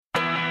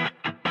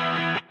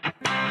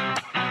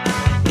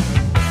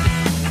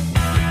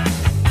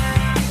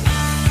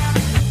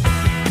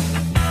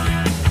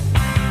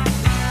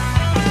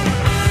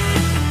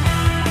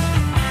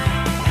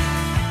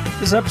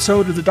This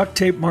episode of the Duct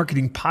Tape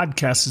Marketing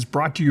Podcast is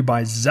brought to you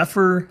by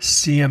Zephyr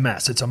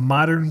CMS. It's a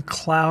modern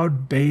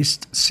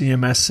cloud-based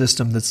CMS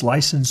system that's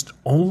licensed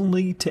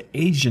only to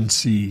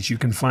agencies. You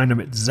can find them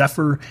at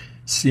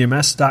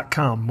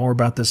zephyrcms.com. More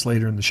about this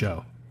later in the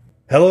show.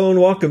 Hello and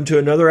welcome to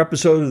another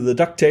episode of the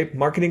Duct Tape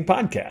Marketing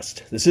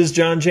Podcast. This is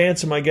John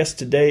Jantz, and my guest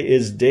today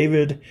is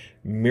David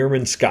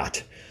Meerman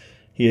Scott.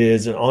 He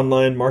is an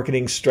online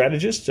marketing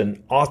strategist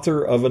and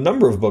author of a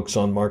number of books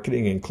on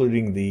marketing,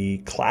 including the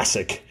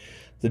classic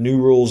The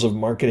New Rules of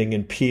Marketing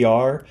and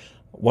PR.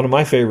 One of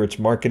my favorites,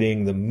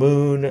 Marketing the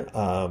Moon.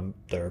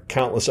 There are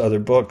countless other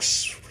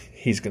books.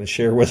 He's going to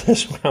share with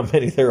us how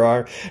many there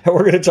are. And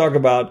we're going to talk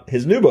about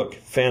his new book,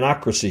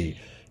 Fanocracy,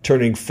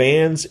 turning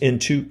fans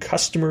into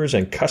customers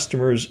and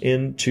customers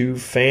into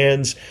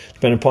fans.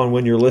 Depending upon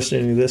when you're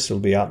listening to this, it'll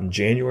be out in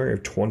January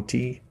of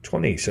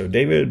 2020. So,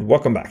 David,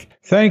 welcome back.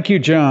 Thank you,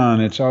 John.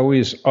 It's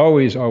always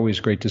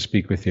great to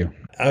speak with you.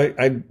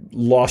 I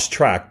lost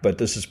track, but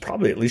this is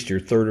probably at least your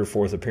third or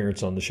fourth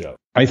appearance on the show.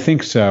 I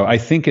think so. I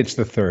think it's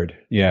the third.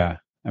 Yeah,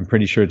 I'm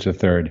pretty sure it's the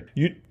third.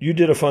 You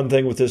did a fun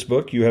thing with this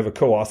book. You have a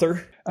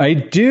co-author. I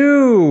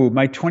do.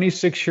 My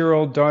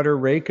 26-year-old daughter,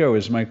 Reiko,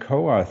 is my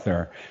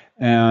co-author.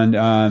 And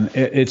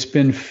it's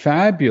been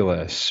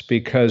fabulous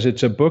because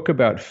it's a book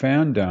about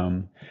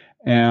fandom.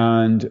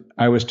 And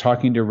I was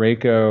talking to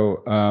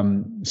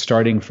Reiko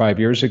starting 5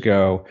 years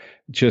ago,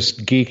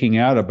 just geeking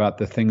out about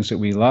the things that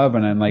we love.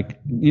 And I'm like,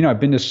 I've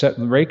been to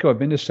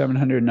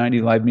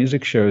 790 live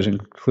music shows,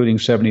 including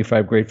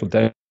 75 Grateful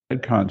Dead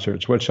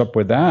concerts. What's up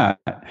with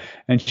that?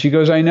 And she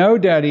goes, I know,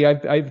 Daddy.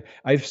 I've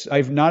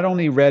not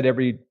only read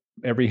every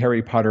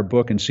Harry Potter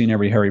book and seen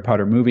every Harry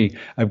Potter movie.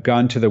 I've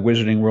gone to the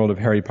Wizarding World of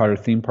Harry Potter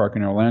theme park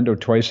in Orlando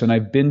twice, and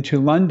I've been to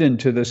London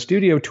to the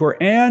studio tour,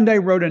 and I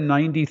wrote a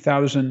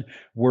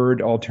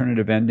 90,000-word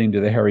alternative ending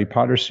to the Harry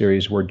Potter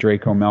series where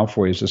Draco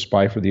Malfoy is a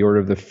spy for the Order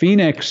of the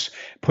Phoenix.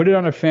 Put it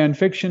on a fan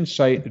fiction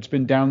site. It's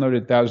been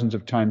downloaded thousands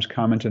of times,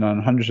 commented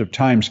on hundreds of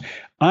times.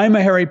 I'm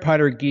a Harry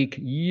Potter geek.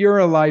 You're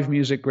a live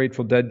music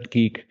Grateful Dead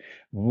geek.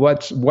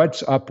 What's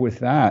up with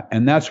that?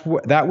 And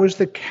that was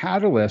the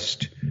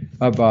catalyst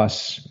of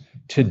us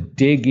to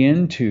dig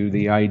into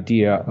the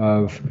idea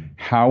of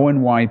how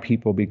and why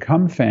people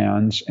become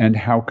fans and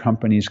how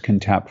companies can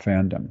tap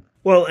fandom.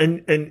 Well,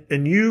 and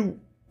you,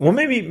 well,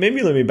 maybe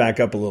let me back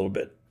up a little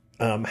bit.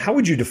 How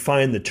would you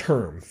define the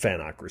term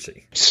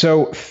fanocracy?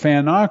 So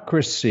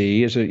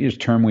fanocracy is a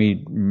term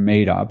we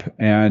made up,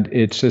 and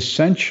it's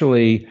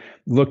essentially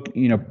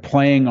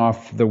playing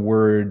off the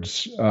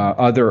words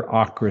other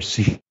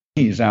ocracy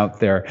out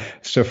there.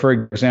 So, for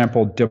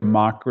example,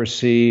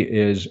 democracy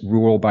is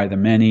ruled by the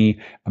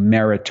many. A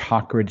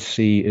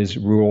meritocracy is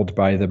ruled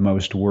by the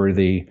most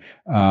worthy.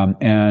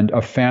 And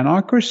a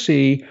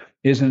fanocracy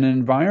is an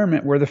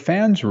environment where the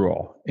fans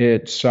rule.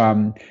 It's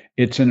a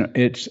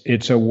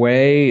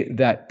way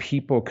that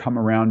people come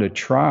around a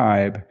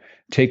tribe,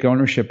 take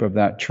ownership of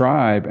that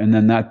tribe, and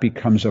then that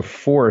becomes a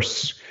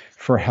force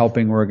for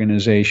helping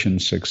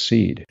organizations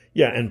succeed.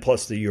 Yeah, and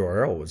plus the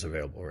URL was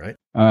available, right?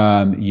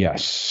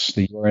 Yes,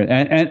 the URL,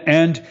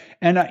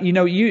 and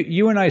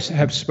you and I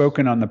have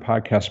spoken on the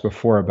podcast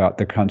before about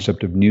the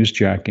concept of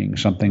newsjacking,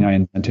 something I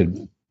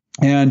invented,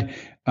 and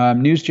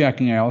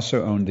newsjacking. I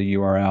also owned the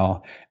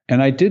URL,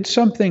 and I did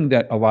something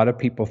that a lot of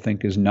people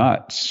think is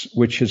nuts,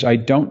 which is I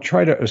don't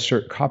try to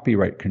assert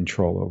copyright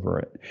control over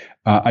it.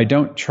 I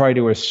don't try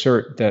to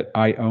assert that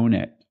I own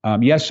it.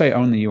 Yes, I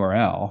own the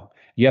URL.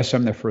 Yes,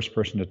 I'm the first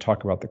person to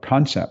talk about the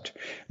concept,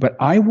 but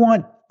I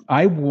want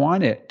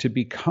it to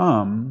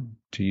become,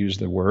 to use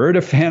the word,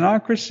 a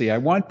fanocracy. I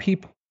want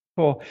people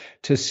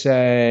to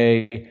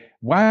say,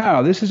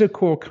 wow, this is a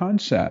cool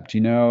concept,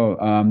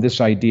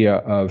 this idea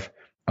of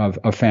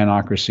a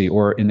fanocracy,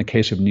 or in the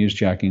case of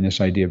newsjacking,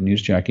 this idea of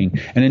newsjacking.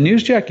 And in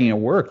newsjacking, it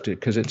worked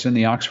because it's in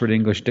the Oxford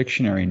English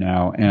Dictionary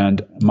now,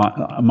 and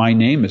my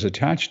name is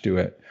attached to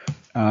it.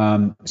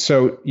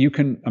 So you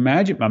can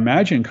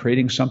imagine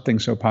creating something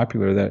so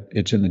popular that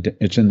it's in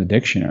the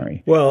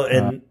dictionary. Well,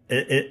 and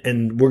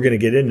we're going to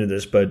get into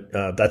this, but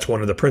that's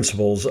one of the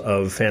principles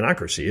of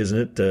fanocracy, isn't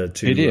it?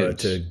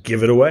 To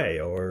give it away,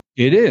 or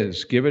it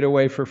is give it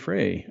away for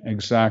free.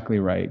 Exactly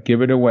right.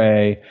 Give it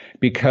away,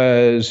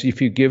 because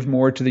if you give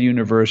more to the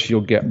universe,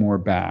 you'll get more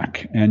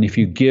back, and if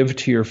you give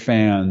to your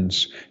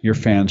fans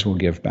will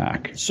give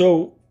back.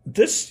 So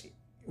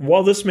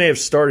while this may have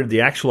started, the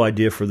actual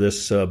idea for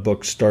this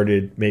book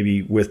started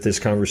maybe with this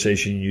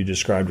conversation you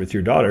described with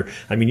your daughter.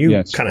 I mean, you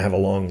kind of have a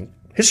long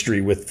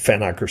history with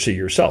fanocracy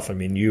yourself. I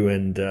mean, you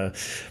and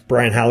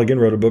Brian Halligan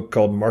wrote a book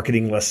called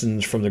Marketing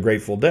Lessons from the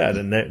Grateful Dead,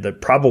 and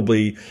that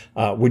probably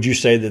would you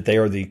say that they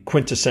are the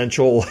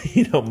quintessential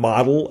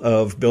model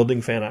of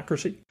building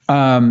fanocracy?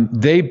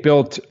 They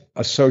built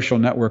a social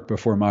network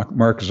before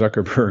Mark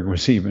Zuckerberg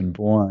was even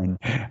born.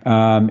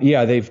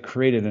 Yeah, they've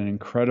created an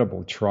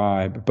incredible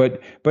tribe,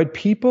 but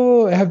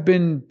people have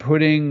been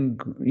putting,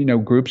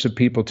 groups of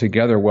people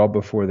together well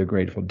before the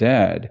Grateful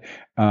Dead.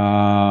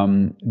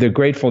 The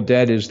Grateful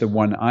Dead is the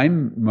one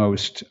I'm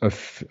most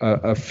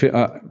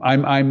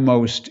I'm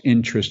most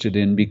interested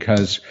in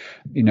because,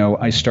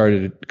 I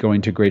started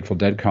going to Grateful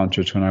Dead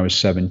concerts when I was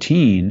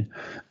 17,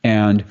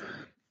 and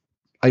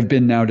I've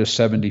been now to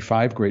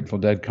 75 Grateful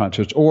Dead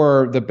concerts,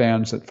 or the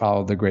bands that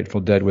followed the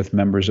Grateful Dead with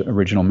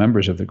original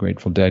members of the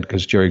Grateful Dead,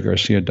 because Jerry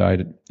Garcia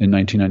died in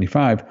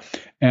 1995.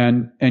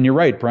 And you're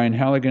right, Brian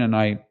Halligan and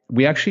I,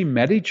 we actually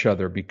met each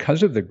other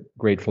because of the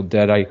Grateful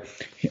Dead. I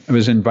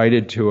was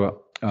invited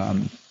to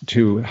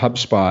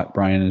HubSpot.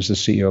 Brian is the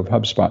CEO of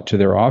HubSpot, to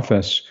their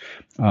office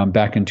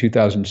back in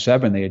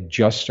 2007. They had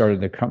just started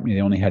the company.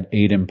 They only had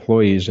 8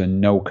 employees and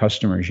no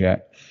customers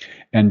yet.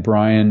 And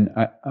Brian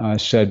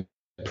said,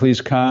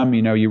 please come.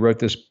 You wrote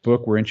this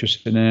book. We're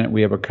interested in it.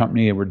 We have a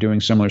company and we're doing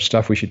similar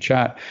stuff. We should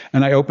chat.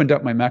 And I opened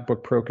up my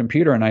MacBook Pro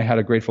computer and I had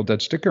a Grateful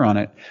Dead sticker on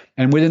it.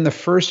 And within the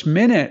first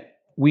minute,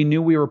 we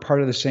knew we were part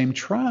of the same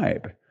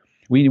tribe.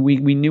 We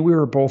knew we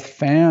were both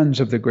fans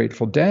of the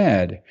Grateful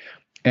Dead.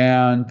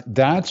 And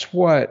that's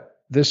what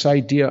this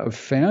idea of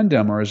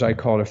fandom, or as I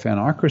call it, a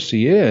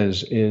fanocracy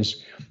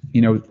is,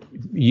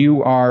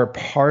 you are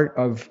part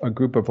of a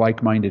group of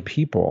like-minded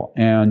people.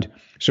 And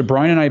so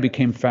Brian and I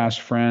became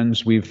fast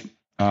friends. He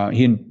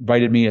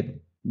invited me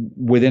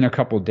within a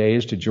couple of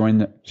days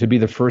to be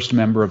the first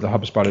member of the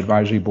HubSpot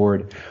advisory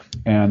board,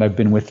 and I've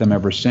been with them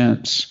ever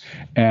since.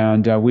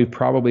 And we've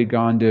probably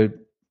gone to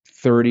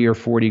 30 or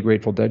 40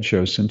 Grateful Dead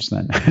shows since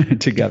then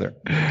together.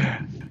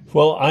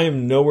 Well, I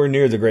am nowhere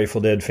near the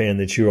Grateful Dead fan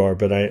that you are,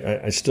 but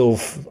I still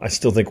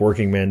think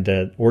Working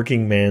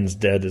Man's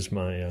Dead is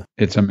my.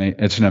 It's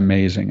an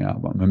amazing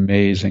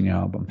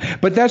album.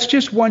 But that's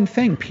just one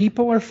thing.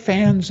 People are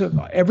fans of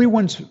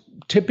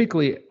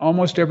typically,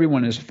 almost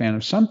everyone is a fan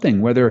of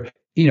something, whether,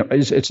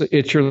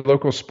 it's your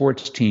local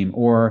sports team,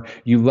 or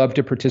you love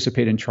to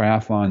participate in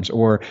triathlons,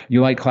 or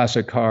you like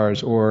classic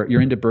cars, or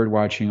you're into bird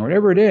watching, or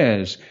whatever it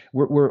is.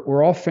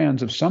 We're all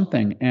fans of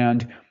something.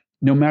 And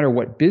no matter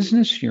what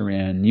business you're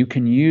in, you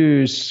can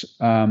use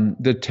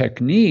the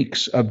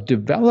techniques of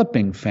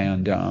developing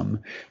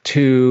fandom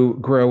to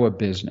grow a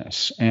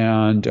business.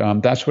 And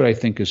that's what I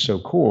think is so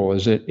cool,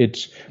 is that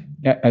it's,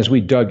 as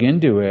we dug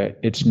into it,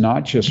 it's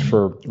not just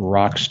for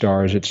rock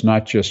stars, it's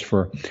not just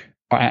for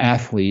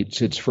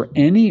athletes, it's for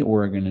any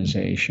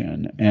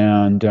organization.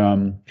 And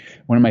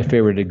one of my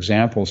favorite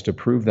examples to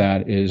prove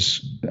that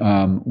is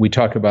we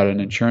talk about an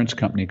insurance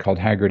company called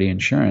Hagerty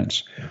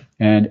Insurance,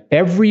 and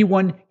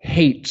everyone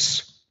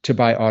hates to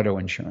buy auto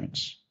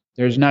insurance.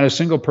 There's not a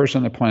single person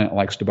on the planet that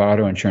likes to buy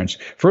auto insurance.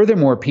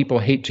 Furthermore, people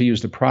hate to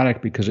use the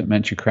product because it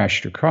meant you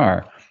crashed your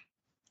car.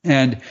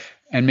 And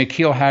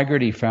McKeel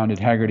Hagerty founded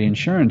Hagerty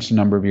Insurance a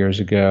number of years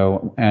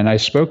ago, and I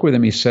spoke with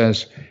him. He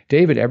says,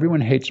 David,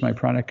 everyone hates my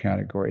product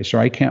category, so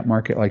I can't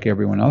market like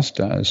everyone else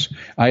does.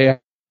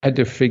 I had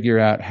to figure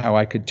out how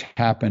I could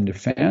tap into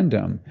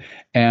fandom,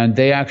 and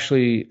they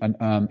actually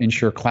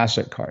insure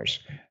classic cars.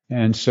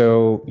 And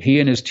so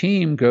he and his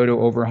team go to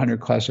over 100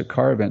 classic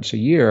car events a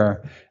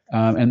year,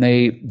 and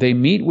they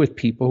meet with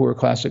people who are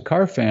classic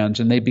car fans,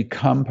 and they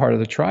become part of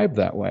the tribe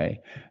that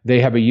way. They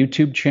have a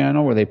YouTube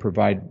channel where they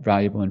provide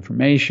valuable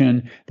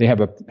information. They have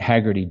a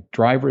Hagerty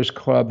Drivers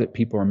Club that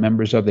people are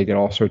members of. They get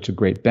all sorts of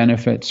great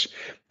benefits.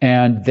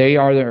 And they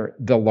are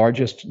the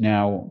largest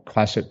now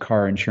classic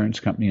car insurance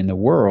company in the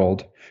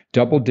world,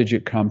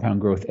 double-digit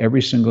compound growth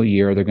every single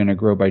year. They're going to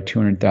grow by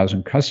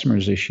 200,000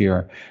 customers this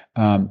year.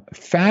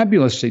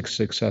 Fabulously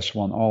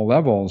successful on all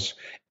levels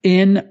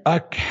in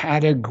a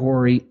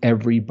category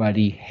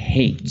everybody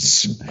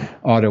hates,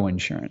 auto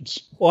insurance.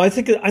 Well, I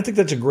think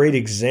that's a great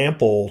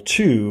example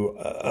too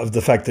of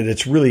the fact that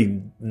it's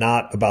really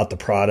not about the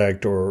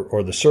product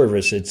or the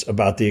service. It's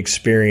about the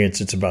experience.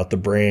 It's about the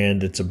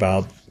brand. It's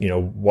about,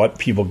 what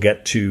people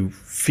get to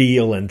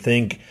feel and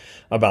think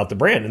about the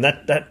brand. And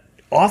that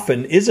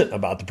often isn't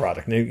about the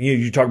product. Now,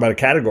 you talk about a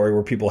category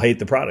where people hate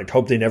the product,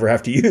 hope they never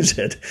have to use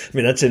it. I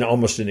mean, that's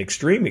almost an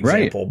extreme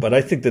example, right. But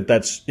I think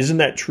isn't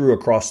that true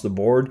across the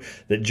board?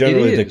 That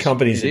generally the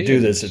companies that do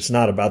this, it's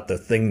not about the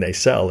thing they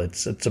sell.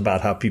 It's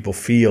about how people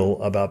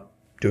feel about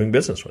doing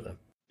business with them.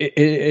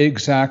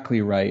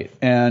 Exactly right.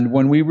 And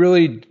when we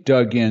really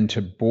dug in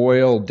to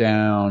boil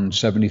down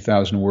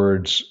 70,000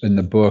 words in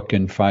the book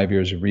and 5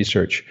 years of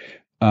research,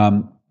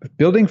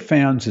 building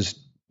fans is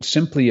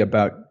simply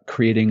about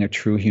creating a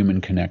true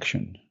human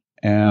connection.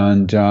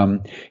 And,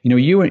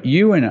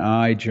 you and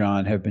I,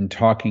 John, have been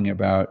talking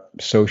about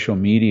social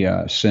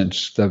media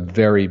since the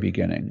very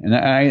beginning. And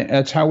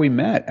that's how we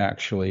met,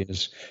 actually,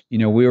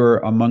 we were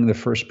among the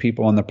first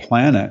people on the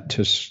planet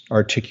to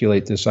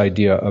articulate this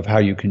idea of how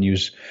you can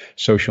use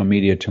social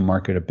media to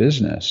market a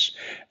business.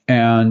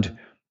 And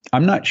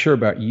I'm not sure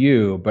about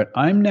you, but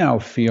I'm now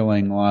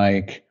feeling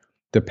like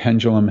the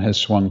pendulum has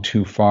swung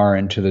too far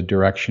into the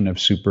direction of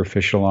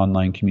superficial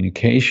online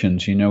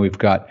communications. We've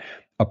got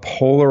a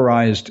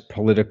polarized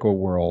political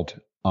world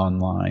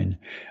online,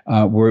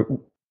 where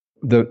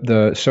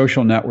the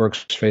social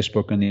networks,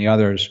 Facebook and the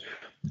others,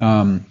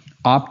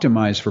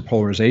 optimize for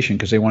polarization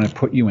because they want to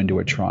put you into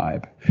a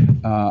tribe.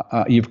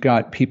 You've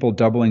got people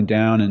doubling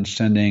down and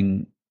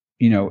sending,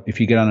 if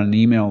you get on an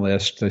email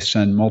list, they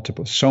send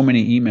so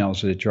many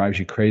emails that it drives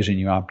you crazy and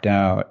you opt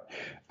out.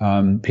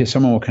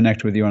 Someone will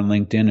connect with you on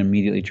LinkedIn and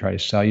immediately try to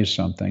sell you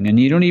something. And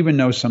you don't even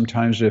know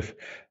sometimes if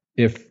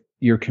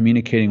you're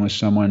communicating with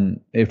someone,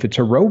 if it's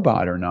a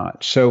robot or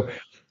not. So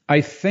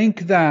I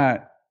think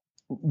that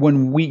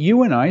when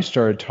you and I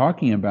started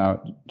talking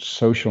about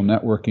social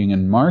networking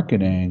and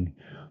marketing,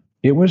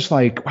 it was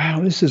like, wow,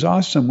 this is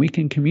awesome. We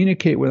can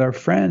communicate with our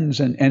friends.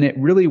 And it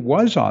really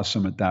was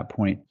awesome at that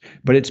point.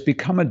 But it's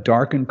become a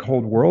dark and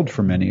cold world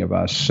for many of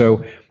us.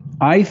 So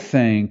I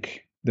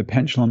think the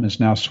pendulum is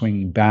now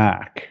swinging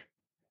back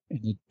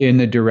in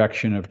the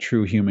direction of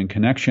true human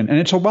connection. And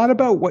it's a lot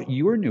about what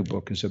your new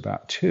book is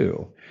about,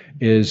 too,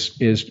 is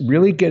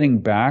really getting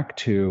back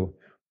to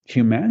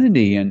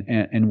humanity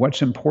and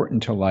what's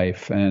important to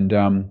life. And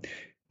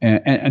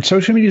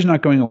social media is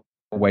not going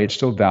away. It's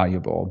still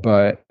valuable,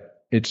 but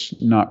it's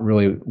not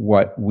really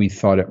what we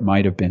thought it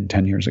might have been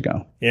 10 years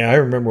ago. Yeah, I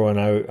remember when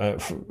I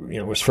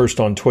was first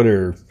on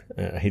Twitter.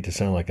 I hate to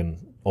sound like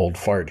an old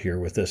fart here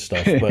with this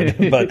stuff,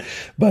 but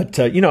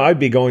I'd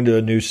be going to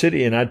a new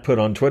city and I'd put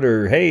on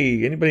Twitter,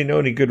 hey, anybody know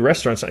any good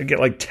restaurants? I'd get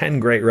like 10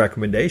 great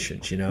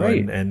recommendations,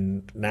 Right.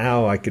 and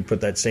now I could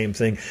put that same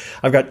thing.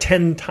 I've got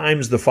 10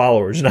 times the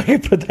followers and I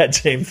could put that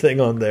same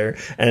thing on there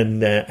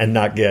and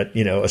not get,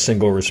 a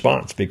single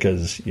response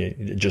because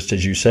just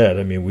as you said,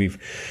 I mean, we've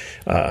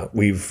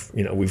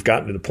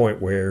gotten to the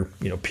point where,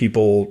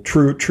 people,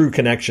 true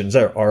connections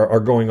are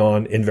going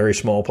on in very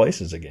small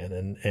places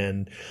again.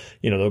 And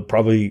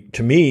probably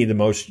to me, the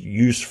most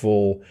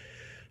useful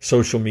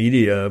social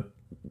media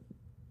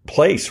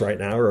place right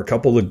now are a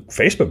couple of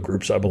Facebook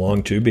groups I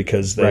belong to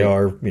because they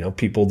are,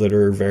 people that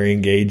are very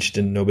engaged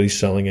and nobody's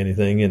selling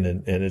anything.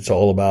 And it's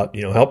all about,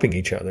 helping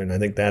each other. And I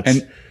think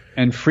that's.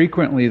 And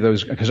frequently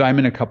those, because I'm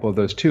in a couple of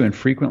those too, and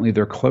frequently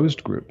they're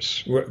closed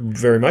groups.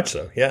 Very much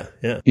so. Yeah.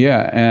 Yeah.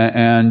 Yeah.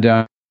 And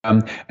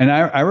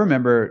I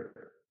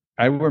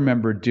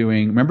remember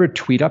doing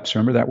tweet ups.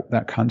 Remember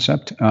that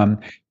concept?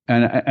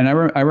 And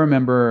I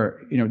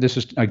remember, this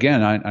is,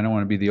 again, I don't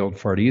want to be the old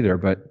fart either,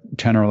 but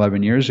 10 or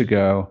 11 years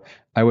ago,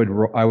 I would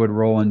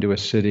roll into a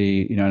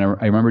city, and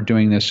I remember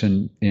doing this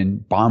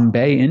in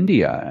Bombay,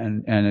 India,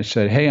 and I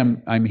said, hey,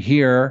 I'm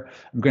here.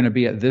 I'm going to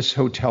be at this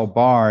hotel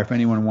bar if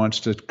anyone wants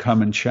to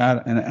come and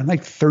chat. And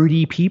like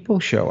 30 people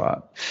show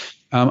up.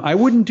 I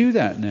wouldn't do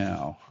that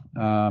now.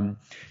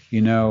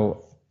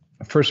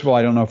 First of all,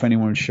 I don't know if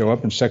anyone would show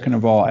up, and second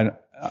of all,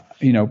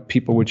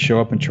 people would show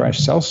up and try to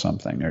sell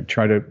something or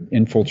try to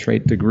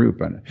infiltrate the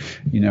group. And,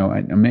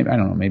 I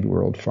don't know, maybe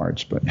we're old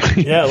farts, but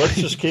yeah, let's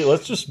just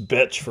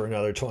bitch for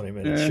another 20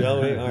 minutes,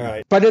 shall we? All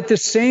right. But at the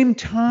same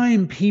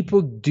time,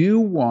 people do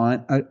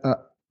want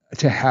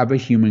to have a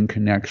human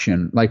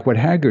connection, like what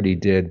Haggerty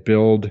did,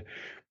 build,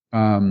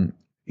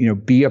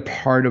 be a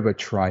part of a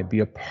tribe, be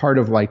a part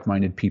of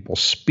like-minded people,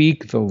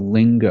 speak the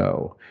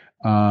lingo,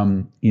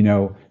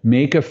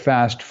 make a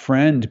fast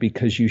friend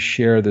because you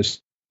share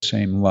this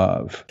same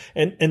love.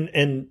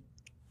 And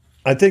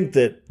I think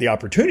that the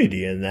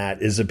opportunity in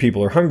that is that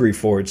people are hungry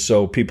for it.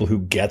 So people who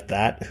get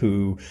that,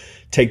 who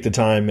take the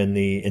time and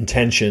the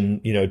intention,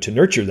 to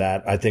nurture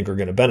that, I think are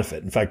going to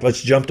benefit. In fact,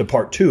 let's jump to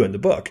part 2 in the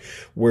book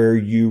where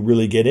you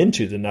really get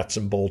into the nuts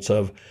and bolts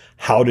of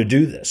how to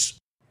do this.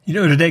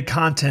 Today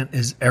content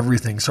is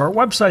everything. So our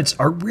websites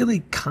are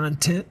really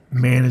content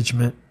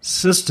management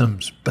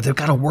systems, but they've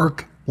got to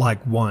work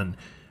like one.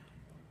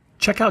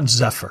 Check out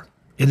Zephyr.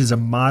 It is a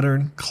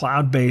modern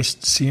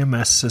cloud-based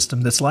CMS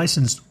system that's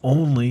licensed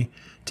only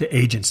to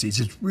agencies.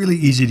 It's really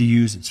easy to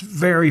use. It's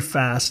very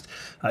fast.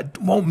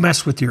 Won't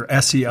mess with your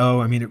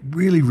SEO. I mean, it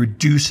really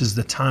reduces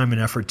the time and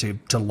effort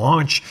to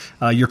launch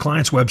your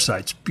clients'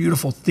 websites.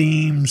 Beautiful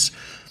themes,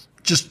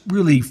 just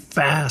really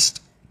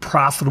fast,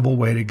 profitable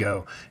way to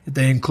go.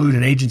 They include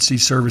an agency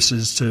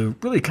services to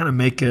really kind of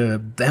make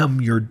them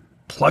your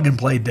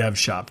plug-and-play dev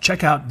shop.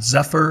 Check out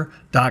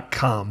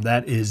Zephyr.com.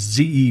 That is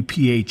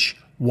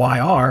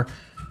ZEPHYR.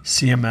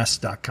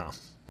 CMS.com.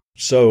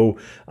 So,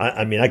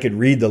 I could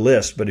read the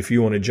list, but if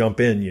you want to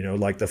jump in,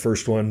 like the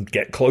first one,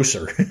 get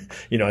closer.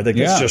 I think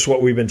it's just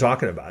what we've been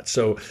talking about.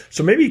 So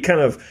maybe kind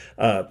of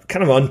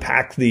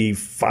unpack the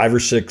 5 or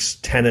 6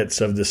 tenets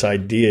of this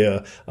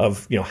idea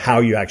of, how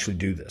you actually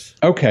do this.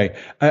 Okay.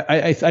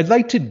 I'd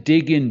like to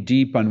dig in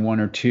deep on 1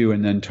 or 2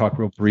 and then talk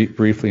real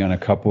briefly on a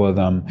couple of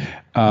them.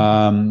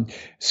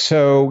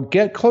 So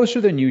get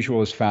closer than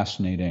usual is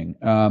fascinating.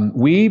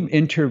 We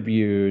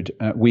interviewed,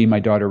 my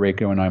daughter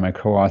Reiko and I, my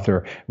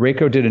co-author.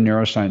 Reiko did a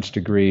neuroscience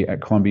degree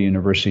at Columbia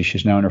University.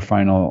 She's now in her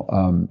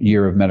final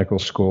year of medical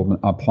school,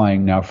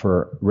 applying now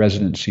for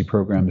residency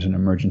programs in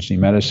emergency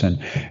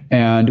medicine.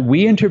 And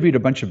we interviewed a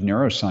bunch of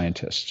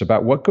neuroscientists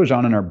about what goes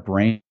on in our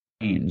brain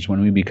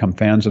when we become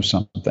fans of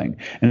something.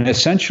 And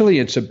essentially,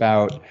 it's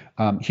about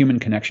human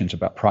connections,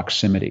 about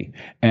proximity.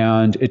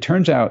 And it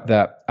turns out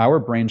that our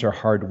brains are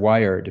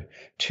hardwired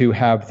to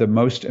have the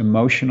most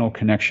emotional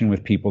connection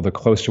with people the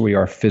closer we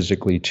are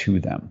physically to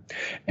them.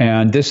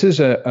 And this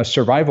is a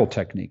survival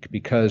technique,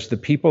 because the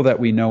people that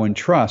we know and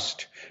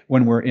trust,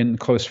 when we're in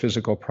close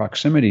physical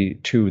proximity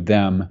to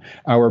them,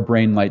 our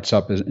brain lights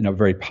up in a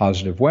very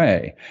positive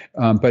way.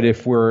 But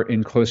if we're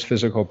in close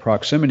physical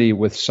proximity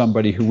with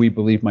somebody who we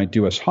believe might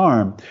do us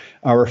harm,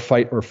 our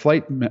fight or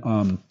flight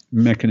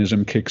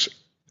mechanism kicks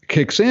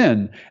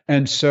in.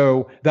 And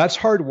so that's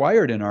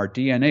hardwired in our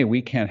DNA.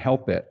 We can't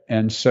help it.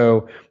 And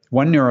so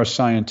one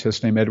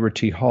neuroscientist named Edward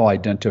T. Hall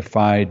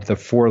identified the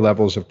 4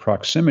 levels of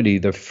proximity,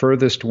 the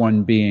furthest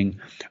one being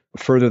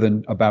further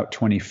than about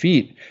 20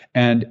 feet.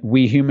 And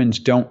we humans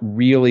don't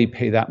really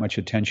pay that much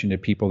attention to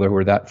people that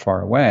were that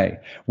far away.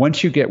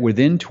 Once you get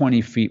within 20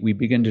 feet, we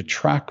begin to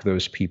track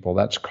those people.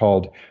 That's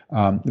called,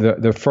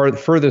 the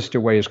furthest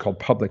away is called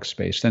public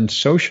space. Then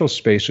social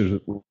space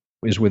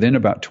is within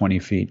about 20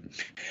 feet.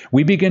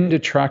 We begin to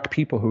track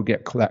people who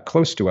get that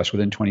close to us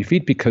within 20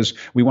 feet, because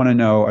we want to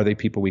know, are they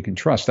people we can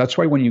trust? That's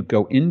why when you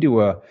go into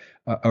a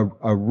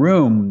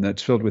room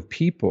that's filled with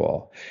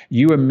people,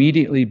 you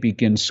immediately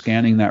begin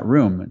scanning that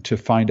room to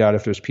find out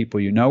if there's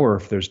people you know or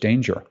if there's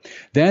danger.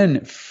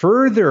 Then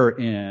further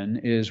in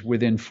is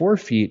within 4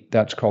 feet,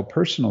 that's called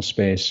personal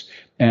space.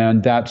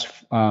 And that's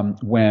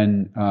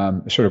when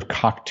sort of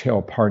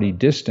cocktail party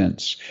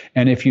distance.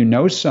 And if you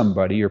know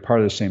somebody, you're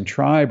part of the same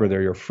tribe, or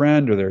they're your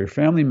friend, or they're your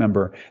family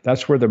member,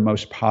 that's where the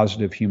most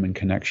positive human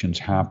connections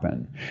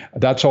happen.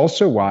 That's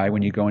also why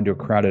when you go into a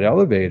crowded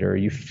elevator,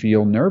 you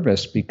feel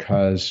nervous,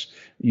 because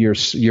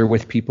you're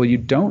with people you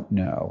don't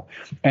know.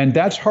 And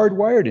that's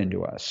hardwired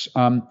into us.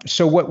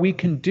 So what we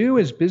can do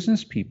as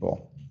business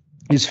people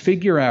is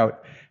figure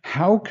out,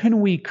 how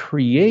can we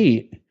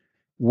create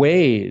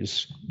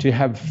ways to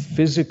have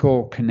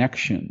physical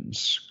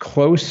connections,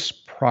 close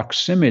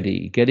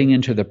proximity, getting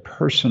into the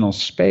personal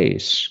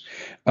space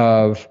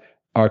of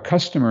our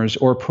customers,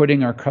 or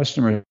putting our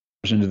customers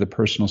into the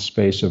personal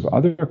space of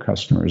other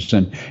customers.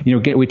 And,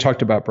 we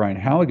talked about Brian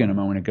Halligan a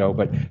moment ago,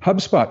 but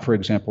HubSpot, for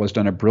example, has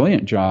done a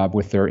brilliant job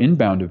with their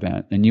inbound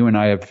event. And you and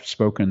I have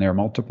spoken there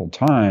multiple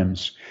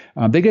times.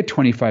 They get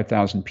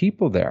 25,000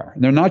 people there.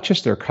 And they're not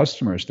just their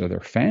customers, they're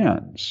their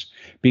fans,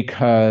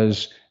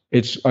 because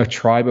it's a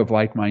tribe of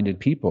like-minded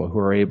people who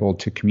are able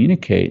to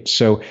communicate.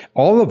 So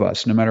all of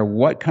us, no matter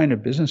what kind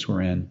of business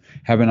we're in,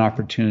 have an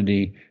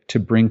opportunity to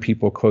bring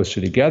people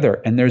closer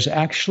together. And there's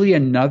actually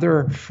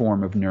another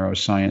form of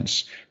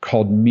neuroscience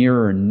called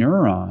mirror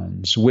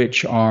neurons,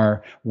 which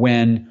are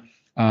when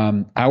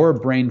our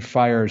brain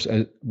fires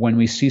when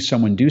we see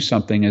someone do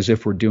something as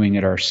if we're doing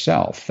it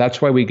ourselves.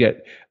 That's why we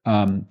get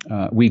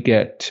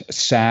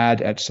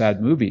sad at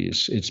sad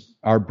movies. It's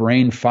our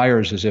brain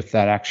fires as if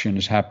that action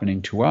is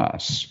happening to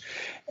us.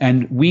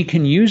 And we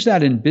can use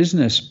that in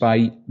business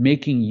by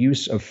making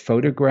use of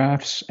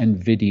photographs and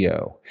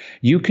video.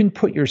 You can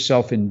put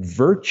yourself in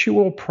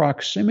virtual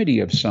proximity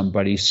of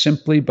somebody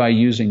simply by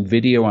using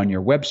video on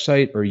your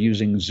website, or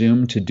using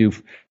Zoom to do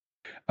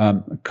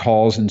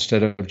calls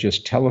instead of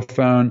just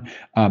telephone,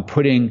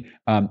 putting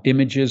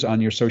images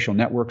on your social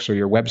networks or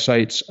your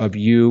websites of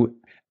you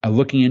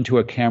looking into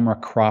a camera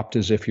cropped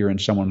as if you're in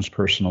someone's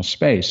personal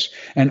space.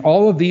 And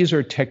all of these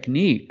are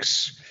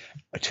techniques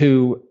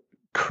to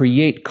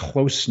create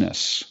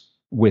closeness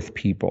with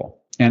people.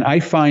 And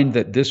I find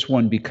that this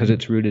one, because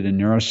it's rooted in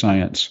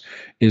neuroscience,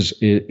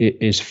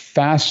 is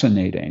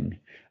fascinating.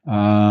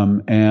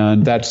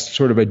 And that's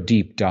sort of a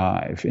deep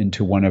dive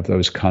into one of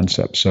those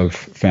concepts of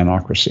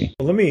fanocracy.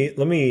 Well,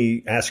 let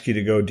me ask you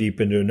to go deep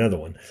into another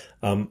one.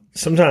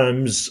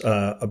 Sometimes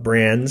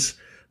brands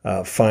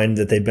find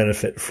that they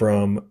benefit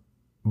from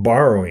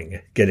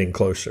borrowing, getting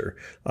closer.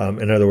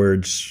 In other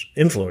words,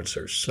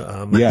 influencers.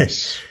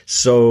 Yes.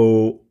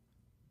 So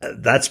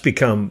that's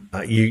become,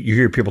 you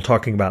hear people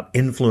talking about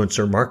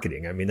influencer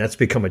marketing. I mean, that's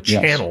become a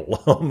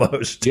channel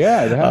almost.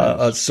 Yeah, it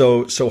has.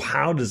 So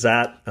how does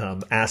that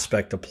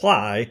aspect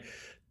apply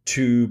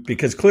to,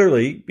 because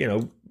clearly,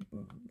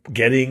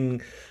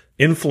 getting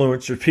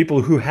influencers,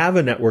 people who have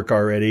a network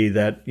already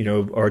that,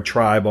 are a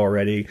tribe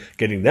already,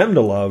 getting them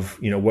to love,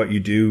 what you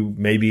do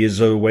maybe is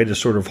a way to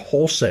sort of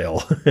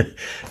wholesale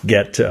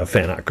get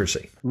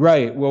fanocracy.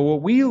 Right. Well,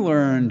 what we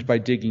learned by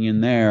digging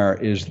in there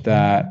is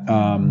that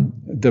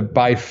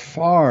by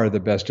far the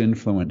best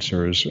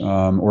influencers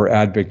or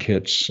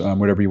advocates,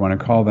 whatever you want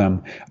to call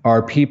them,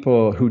 are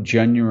people who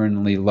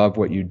genuinely love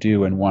what you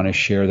do and want to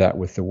share that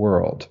with the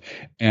world.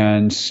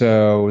 And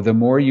so the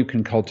more you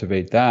can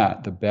cultivate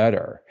that, the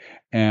better.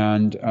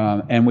 And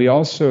we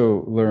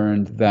also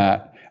learned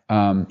that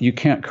you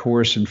can't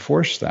coerce and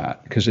force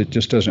that, because it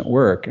just doesn't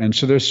work. And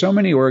so there's so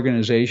many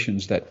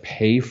organizations that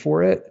pay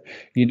for it,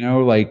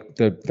 like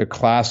the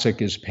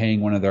classic is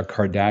paying one of their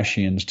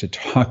Kardashians to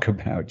talk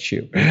about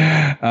you.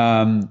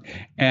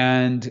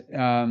 And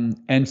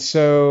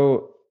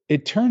so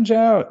it turns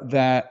out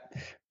that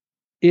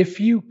if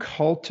you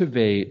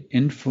cultivate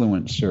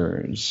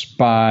influencers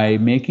by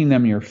making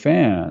them your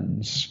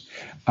fans,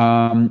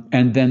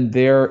 and then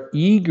they're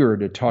eager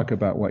to talk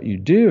about what you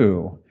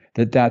do,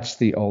 that's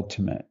the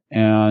ultimate.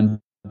 And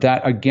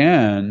that,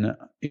 again,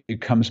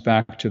 it comes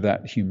back to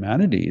that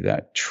humanity,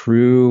 that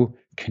true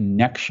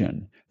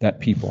connection that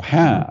people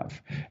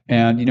have.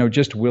 And,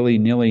 just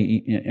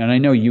willy-nilly, and I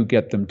know you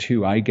get them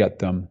too, I get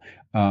them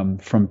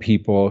from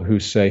people who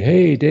say,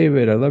 "Hey,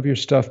 David, I love your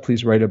stuff.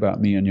 Please write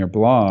about me on your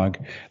blog."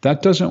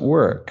 That doesn't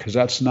work, because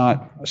that's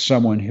not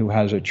someone who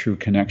has a true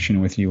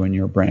connection with you and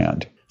your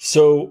brand.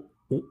 So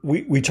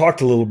we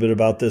talked a little bit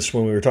about this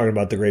when we were talking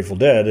about the Grateful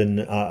Dead, and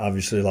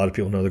obviously a lot of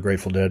people know the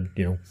Grateful Dead,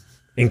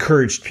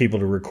 encouraged people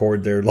to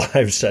record their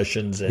live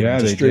sessions and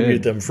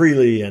distribute them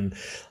freely. And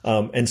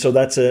so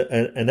that's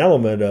an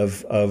element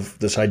of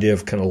this idea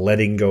of kind of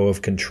letting go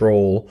of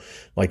control,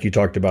 like you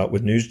talked about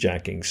with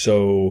newsjacking.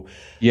 So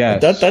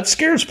that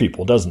scares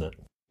people, doesn't it?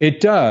 It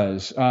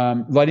does.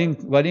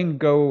 Letting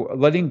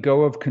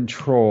go of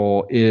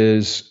control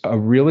is a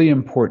really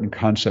important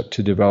concept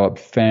to develop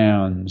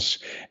fans.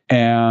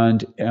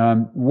 And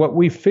what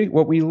we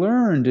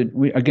learned,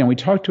 and we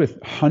talked with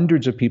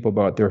hundreds of people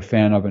about their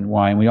fan of and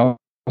why, and we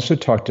also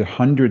talked to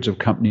hundreds of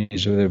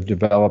companies that have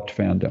developed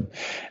fandom.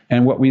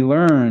 And what we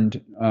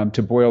learned,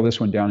 to boil this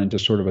one down into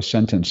sort of a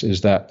sentence,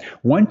 is that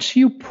once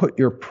you put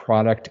your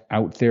product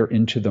out there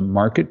into the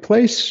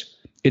marketplace,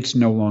 it's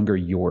no longer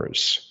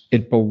yours.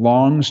 It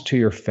belongs to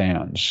your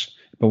fans.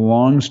 It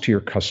belongs to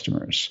your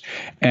customers.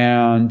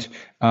 And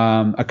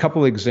a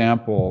couple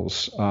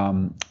examples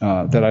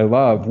that I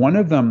love. One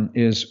of them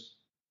is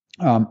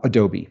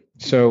Adobe.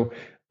 So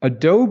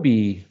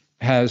Adobe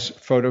has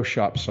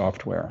Photoshop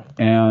software,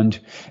 and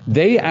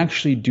they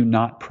actually do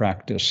not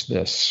practice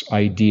this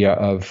idea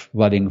of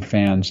letting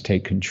fans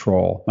take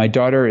control. My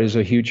daughter is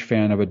a huge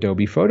fan of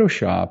Adobe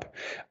Photoshop.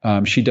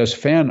 She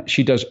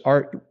does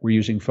art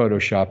using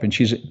Photoshop, and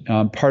she's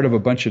part of a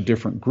bunch of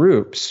different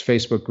groups,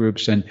 Facebook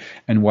groups and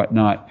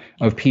whatnot,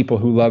 of people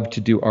who love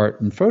to do art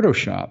in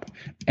Photoshop.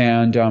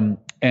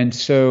 And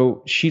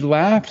so she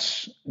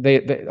laughs.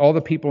 All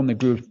the people in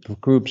the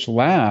groups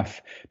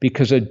laugh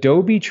because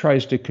Adobe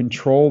tries to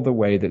control the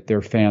way that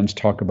their fans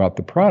talk about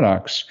the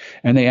products,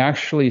 and they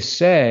actually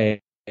say,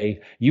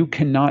 you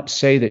cannot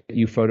say that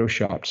you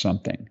photoshopped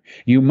something.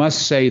 You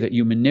must say that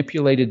you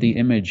manipulated the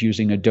image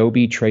using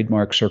Adobe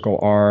trademark Circle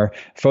R,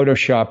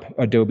 Photoshop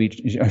Adobe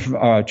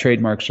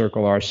trademark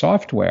Circle R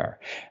software.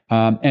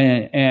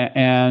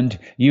 And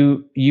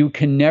you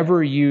can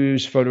never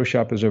use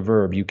Photoshop as a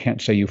verb. You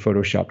can't say you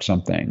photoshopped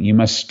something. You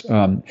must,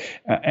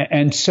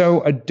 and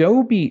so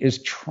Adobe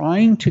is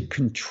trying to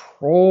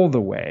control the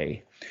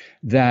way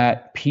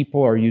that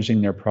people are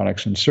using their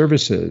products and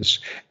services.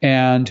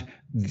 And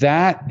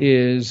that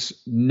is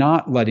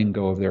not letting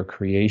go of their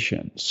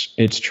creations.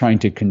 It's trying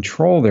to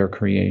control their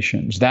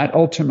creations. That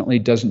ultimately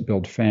doesn't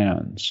build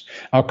fans.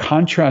 I'll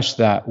contrast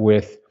that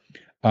with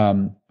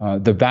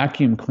the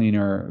vacuum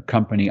cleaner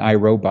company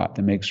iRobot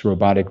that makes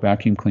robotic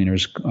vacuum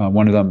cleaners.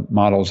 One of the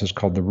models is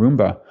called the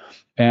Roomba,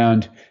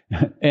 and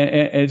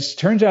it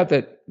turns out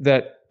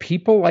that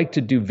people like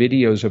to do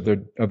videos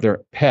of their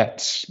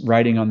pets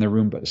riding on their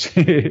Roombas,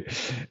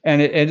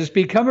 and it's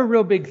become a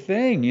real big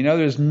thing.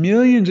 There's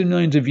millions and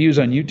millions of views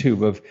on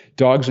YouTube of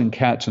dogs and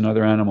cats and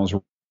other animals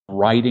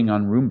riding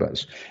on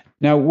Roombas.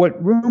 Now,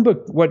 what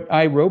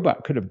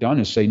iRobot could have done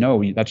is say,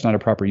 no, that's not a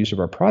proper use of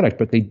our product,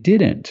 but they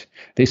didn't.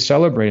 They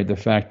celebrated the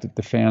fact that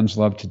the fans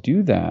love to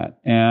do that,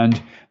 and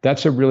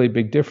that's a really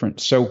big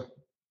difference. So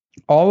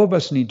all of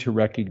us need to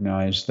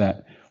recognize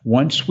that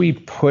once we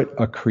put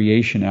a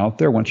creation out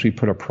there, once we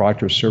put a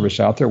product or service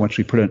out there, once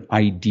we put an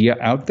idea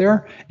out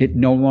there, it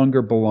no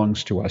longer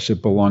belongs to us.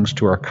 It belongs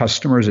to our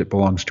customers. It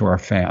belongs to our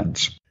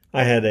fans.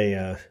 I had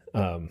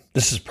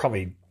this is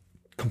probably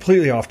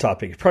completely off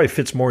topic. It probably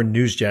fits more in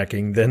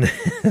newsjacking than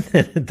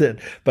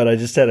but I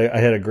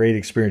had a great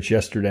experience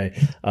yesterday.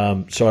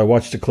 So I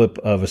watched a clip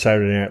of a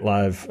Saturday Night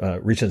Live,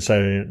 recent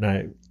Saturday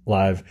Night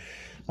Live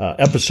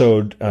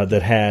episode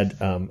that had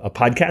a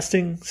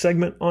podcasting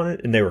segment on it,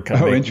 and they were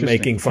kind of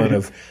making fun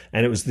of,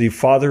 and it was the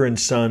father and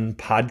son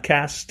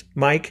podcast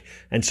mic.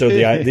 And so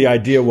the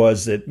idea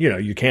was that,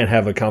 you can't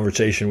have a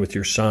conversation with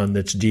your son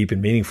that's deep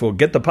and meaningful.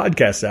 Get the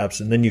podcast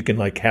apps, and then you can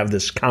have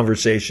this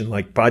conversation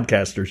like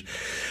podcasters.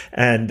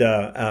 And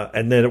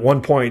then at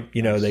one point,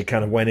 they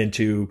kind of went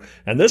into,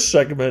 and this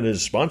segment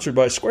is sponsored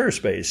by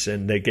Squarespace,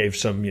 and they gave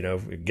some,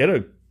 get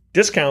a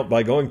discount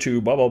by going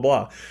to blah, blah,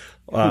 blah.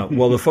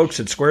 Well, the folks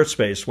at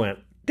Squarespace went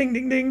ding,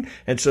 ding, ding,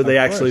 and so they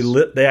actually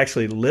lit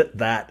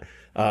that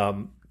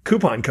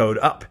coupon code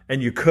up,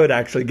 and you could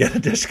actually get a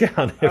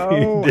discount if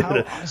you did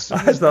it. Awesome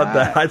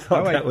I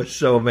thought that was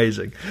so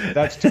amazing.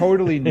 That's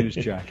totally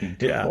newsjacking.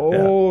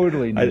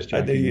 Totally newsjacking.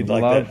 I think you'd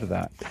like love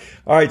that.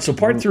 All right, so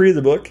part 3 of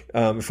the book,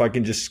 if I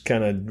can just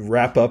kind of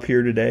wrap up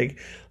here today,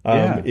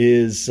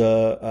 is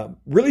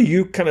really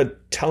you kind of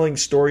telling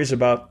stories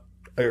about,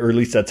 or at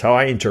least that's how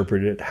I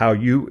interpret it, how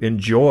you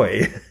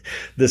enjoy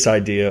this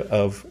idea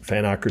of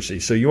Fanocracy.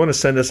 So you want to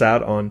send us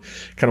out on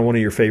kind of one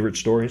of your favorite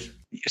stories?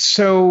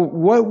 So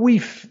what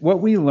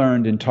we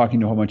learned in talking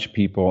to a whole bunch of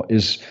people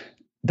is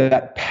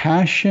that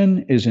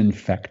passion is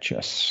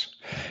infectious,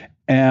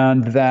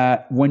 and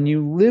that when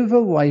you live a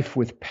life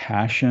with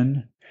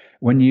passion,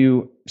 when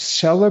you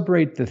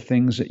celebrate the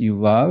things that you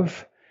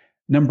love,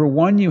 number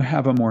one, you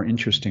have a more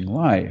interesting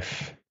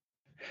life.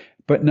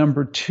 But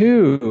number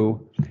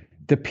two,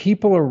 the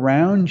people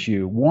around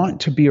you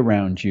want to be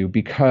around you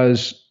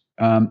because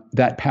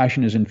that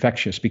passion is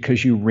infectious,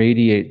 because you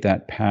radiate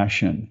that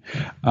passion.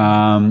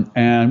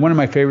 And one of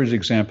my favorite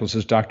examples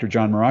is Dr.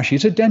 John Marashi.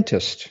 He's a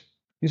dentist.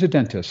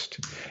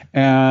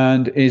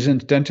 And he's a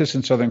dentist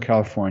in Southern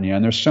California.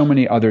 And there's so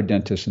many other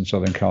dentists in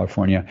Southern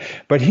California.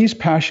 But he's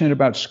passionate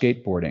about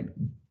skateboarding.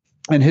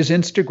 And his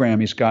Instagram,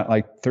 he's got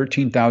like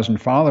 13,000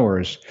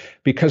 followers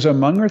because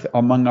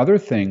among other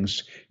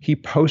things, he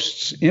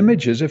posts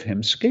images of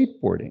him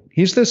skateboarding.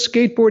 He's the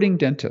skateboarding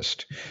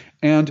dentist.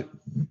 And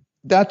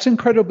that's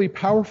incredibly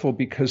powerful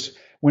because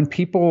when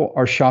people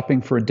are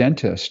shopping for a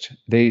dentist,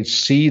 they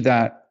see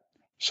that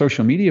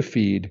social media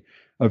feed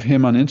of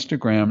him on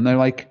Instagram and they're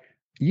like,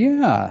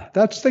 yeah,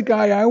 that's the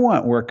guy I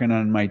want working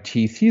on my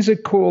teeth. He's a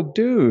cool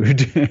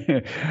dude.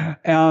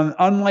 And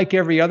unlike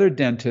every other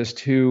dentist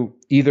who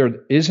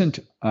either isn't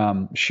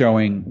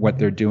showing what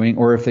they're doing,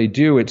 or if they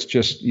do, it's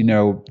just,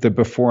 the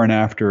before and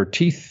after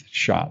teeth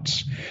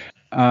shots.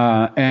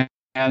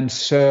 And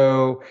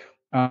so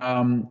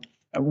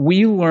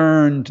we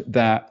learned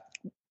that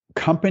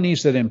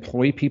companies that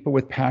employ people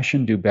with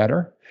passion do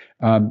better.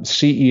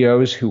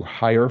 CEOs who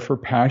hire for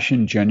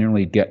passion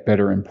generally get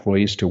better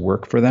employees to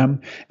work for them,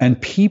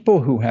 and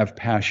people who have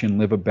passion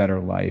live a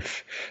better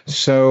life.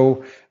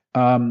 So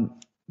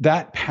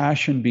that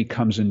passion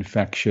becomes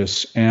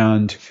infectious,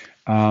 and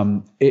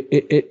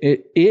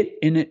it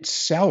in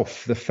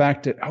itself, the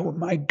fact that, oh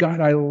my God,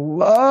 I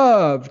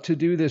love to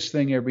do this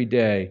thing every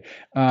day,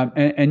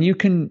 and you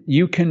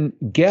can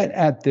get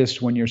at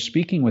this when you're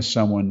speaking with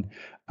someone.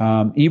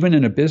 Even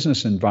in a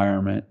business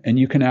environment, and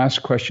you can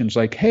ask questions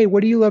like, hey, what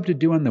do you love to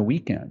do on the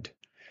weekend?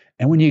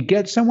 And when you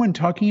get someone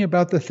talking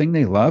about the thing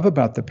they love,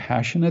 about the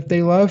passion that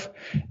they love,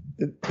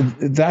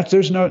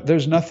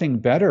 there's nothing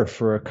better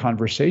for a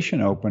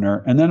conversation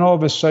opener. And then all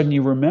of a sudden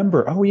you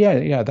remember, oh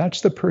yeah,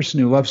 that's the person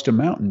who loves to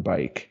mountain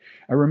bike.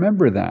 I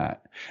remember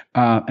that.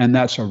 And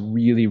that's a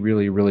really,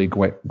 really, really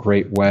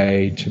great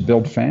way to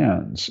build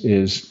fans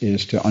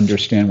is to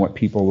understand what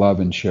people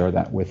love and share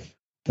that with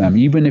them,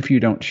 even if you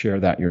don't share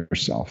that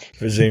yourself.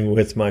 Visiting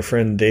with my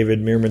friend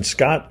David Meerman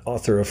Scott,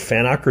 author of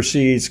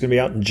Fanocracy. It's going to be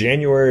out in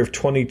January of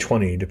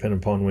 2020, depending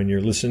upon when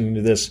you're listening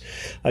to this.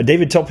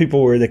 David, tell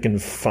people where they can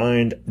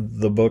find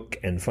the book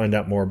and find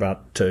out more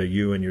about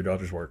you and your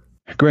daughter's work.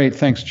 Great.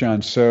 Thanks,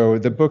 John. So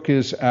the book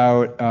is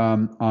out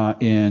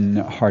in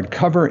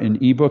hardcover,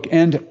 in ebook,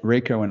 and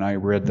Reiko and I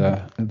read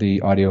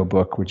the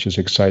audiobook, which is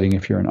exciting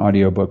if you're an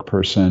audiobook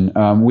person.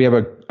 We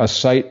have a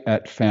site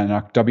at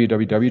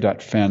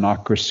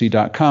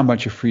www.fanocracy.com, a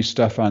bunch of free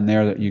stuff on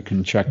there that you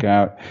can check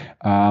out.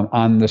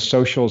 On the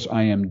socials,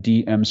 I am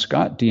DM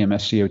Scott,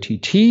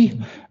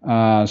 DMSCOTT.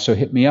 So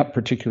hit me up,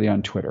 particularly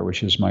on Twitter,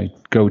 which is my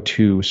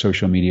go-to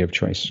social media of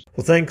choice.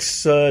 Well,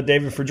 thanks,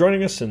 David, for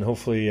joining us, and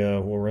hopefully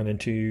we'll run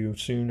into you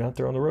soon out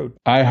there on the road.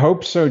 I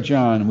hope so,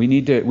 John. We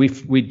need to.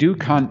 We do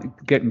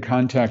get in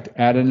contact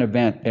at an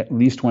event at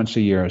least once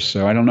a year.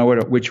 So I don't know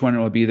which one it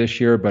will be this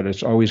year, but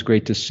it's always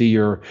great to see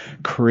your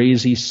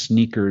crazy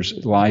sneakers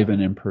live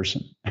and in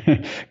person.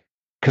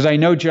 Because I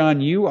know,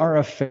 John, you are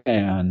a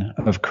fan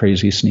of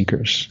crazy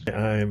sneakers.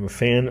 I'm a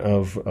fan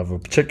of a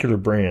particular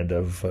brand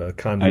of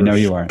Converse. I know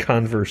you are.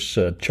 Converse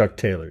Chuck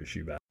Taylors,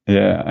 you bet.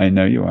 Yeah, I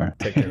know you are.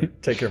 Take care,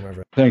 my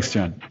friend. Thanks,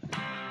 John.